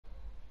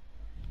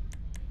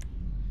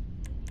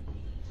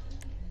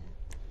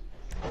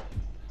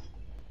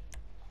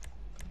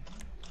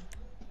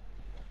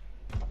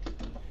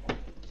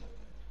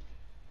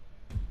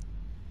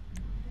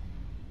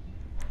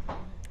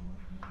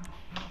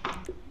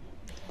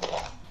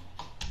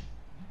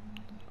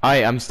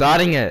I'm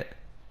starting it.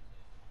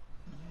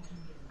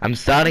 I'm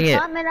starting it.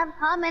 I'm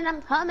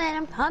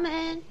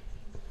coming.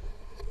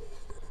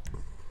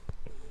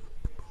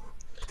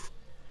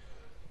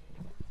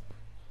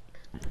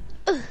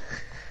 Ugh.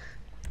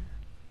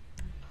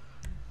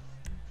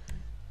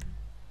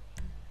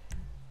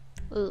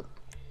 Ooh.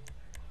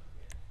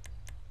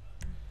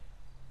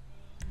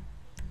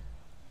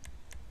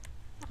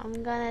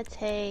 I'm gonna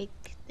take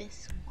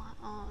this one.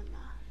 Oh no,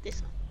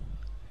 this one.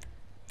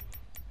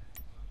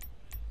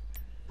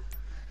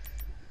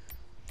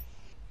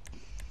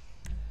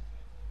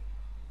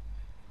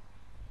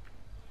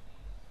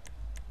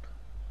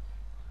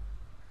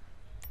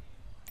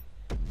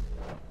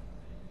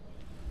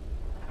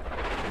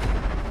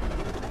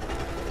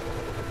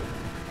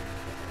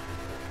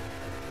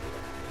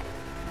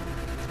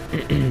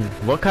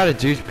 What kind of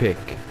juice pick?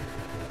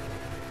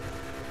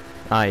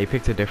 Ah, you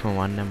picked a different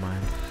one. Never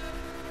mind.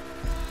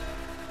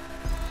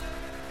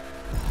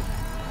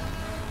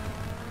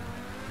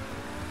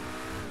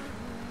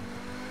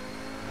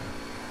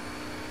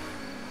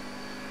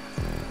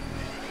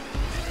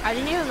 I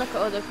didn't even look at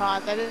other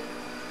cards. I didn't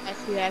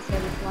see that I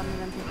which one and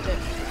then picked it.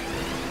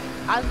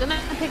 I was gonna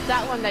pick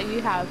that one that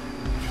you have,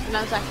 and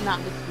I was like, nah,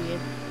 this is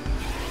weird.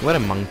 What a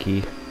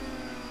monkey.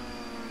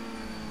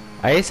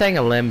 Are you saying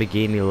a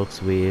Lamborghini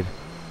looks weird?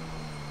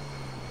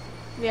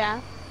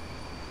 Yeah,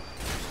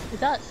 it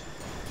does.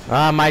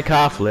 Ah, my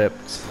car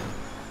flipped.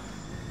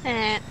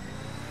 Eh.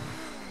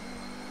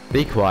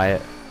 Be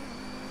quiet.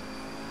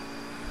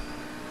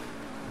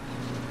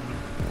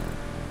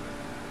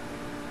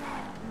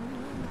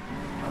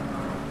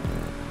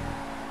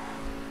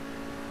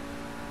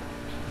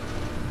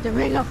 The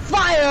Ring of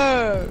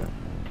Fire!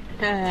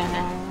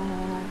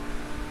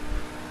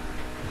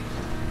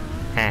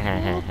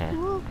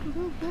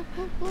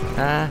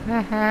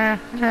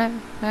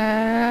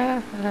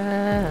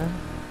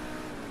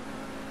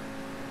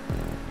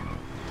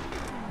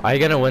 Are you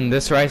gonna win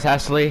this race,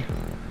 Ashley?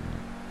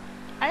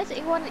 I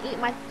just want to eat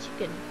my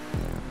chicken.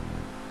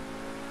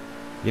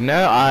 You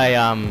know,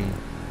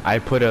 I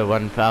put a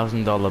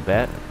 $1,000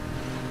 bet.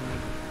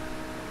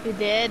 You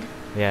did?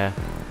 Yeah,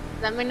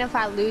 Does that mean if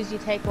I lose, you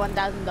take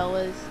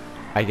 $1,000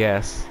 I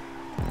guess.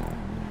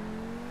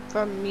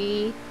 from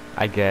me?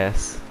 I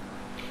guess.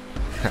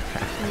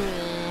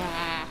 Yeah.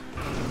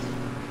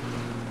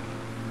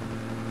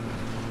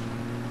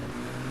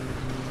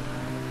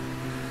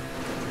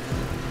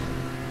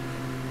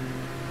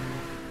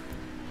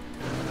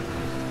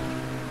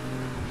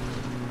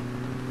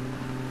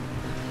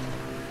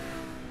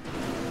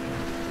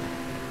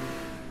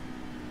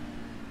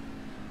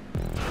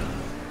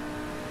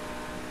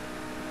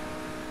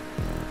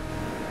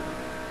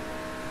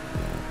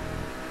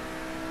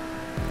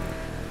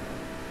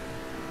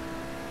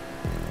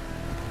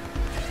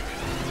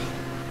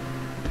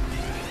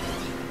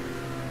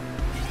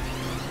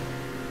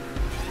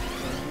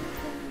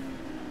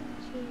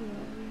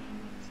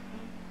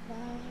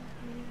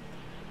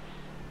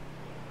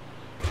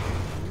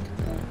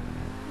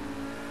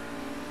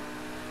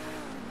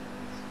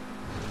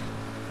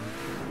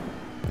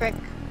 Frick.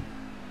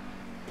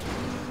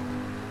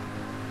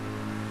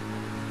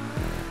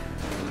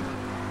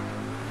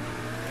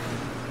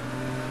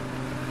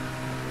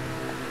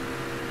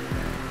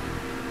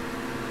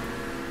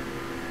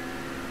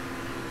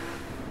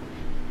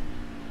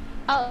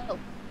 Oh,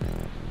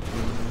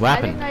 What I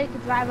happened? didn't know you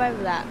could drive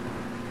over that.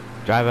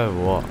 Drive over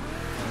what?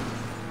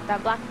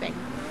 That black thing.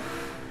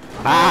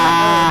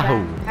 Ah!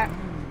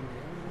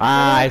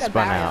 I like a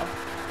spun barrier. out.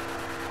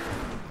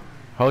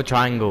 Hold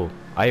triangle.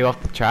 Are you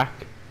off the track?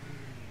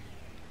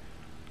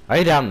 Are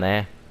you down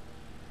there?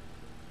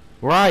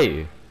 Where are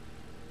you?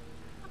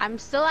 I'm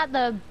still at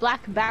the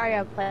black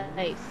barrier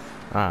place.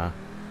 Ah.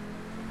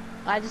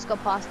 I just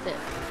got past it.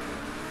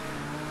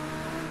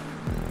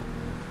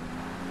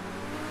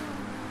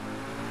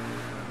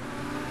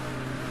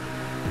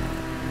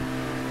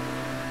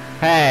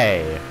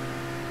 Hey!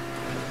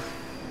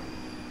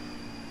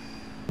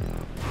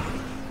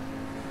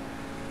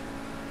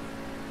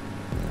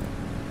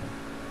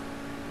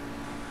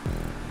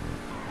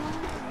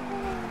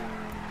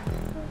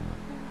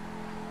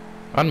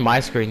 On my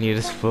screen you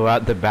just flew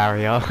out the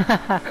barrier.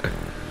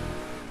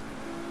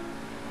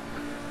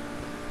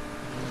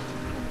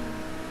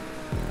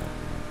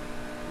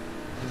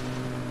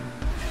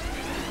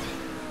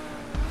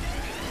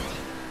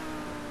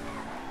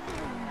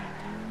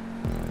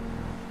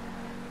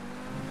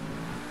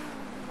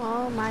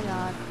 Oh my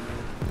god.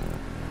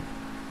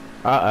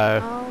 Uh-oh.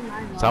 Oh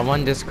my god.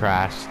 Someone just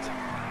crashed.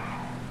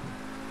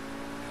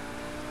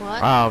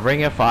 What? Oh,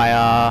 Ring of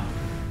Fire.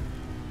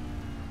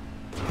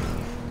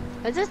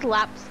 Is this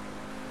laps?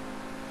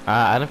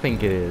 I don't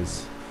think it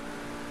is.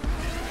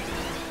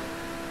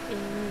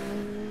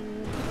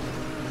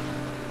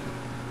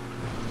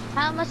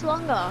 How much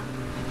longer?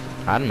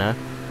 I don't know.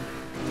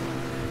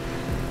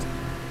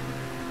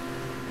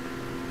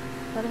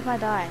 What if I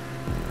die?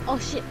 Oh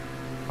shit.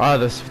 Oh,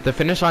 the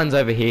finish line's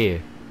over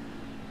here.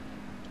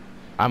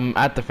 I'm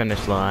at the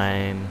finish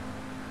line.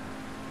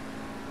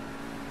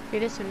 You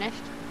just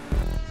finished?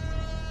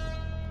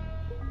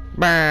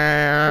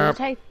 Does Burp. it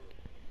take?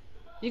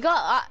 You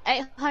got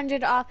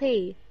 800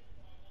 RP.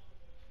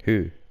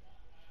 Who?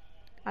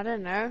 I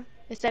don't know.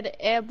 It said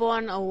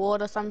airborne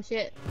award or some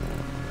shit.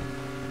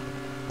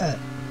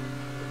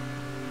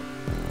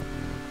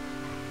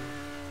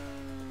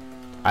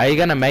 Are you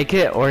gonna make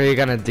it or are you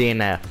gonna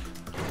DNF?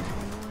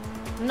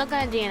 I'm not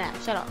gonna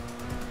DNF. Shut up.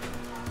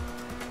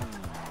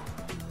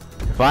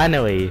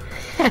 Finally.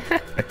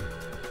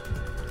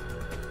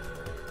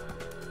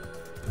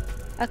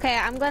 Okay,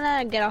 I'm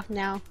gonna get off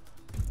now.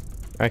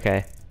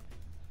 Okay.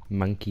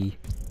 Monkey.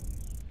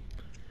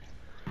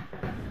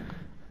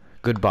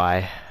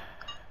 Goodbye.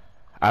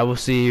 I will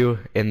see you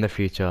in the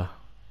future.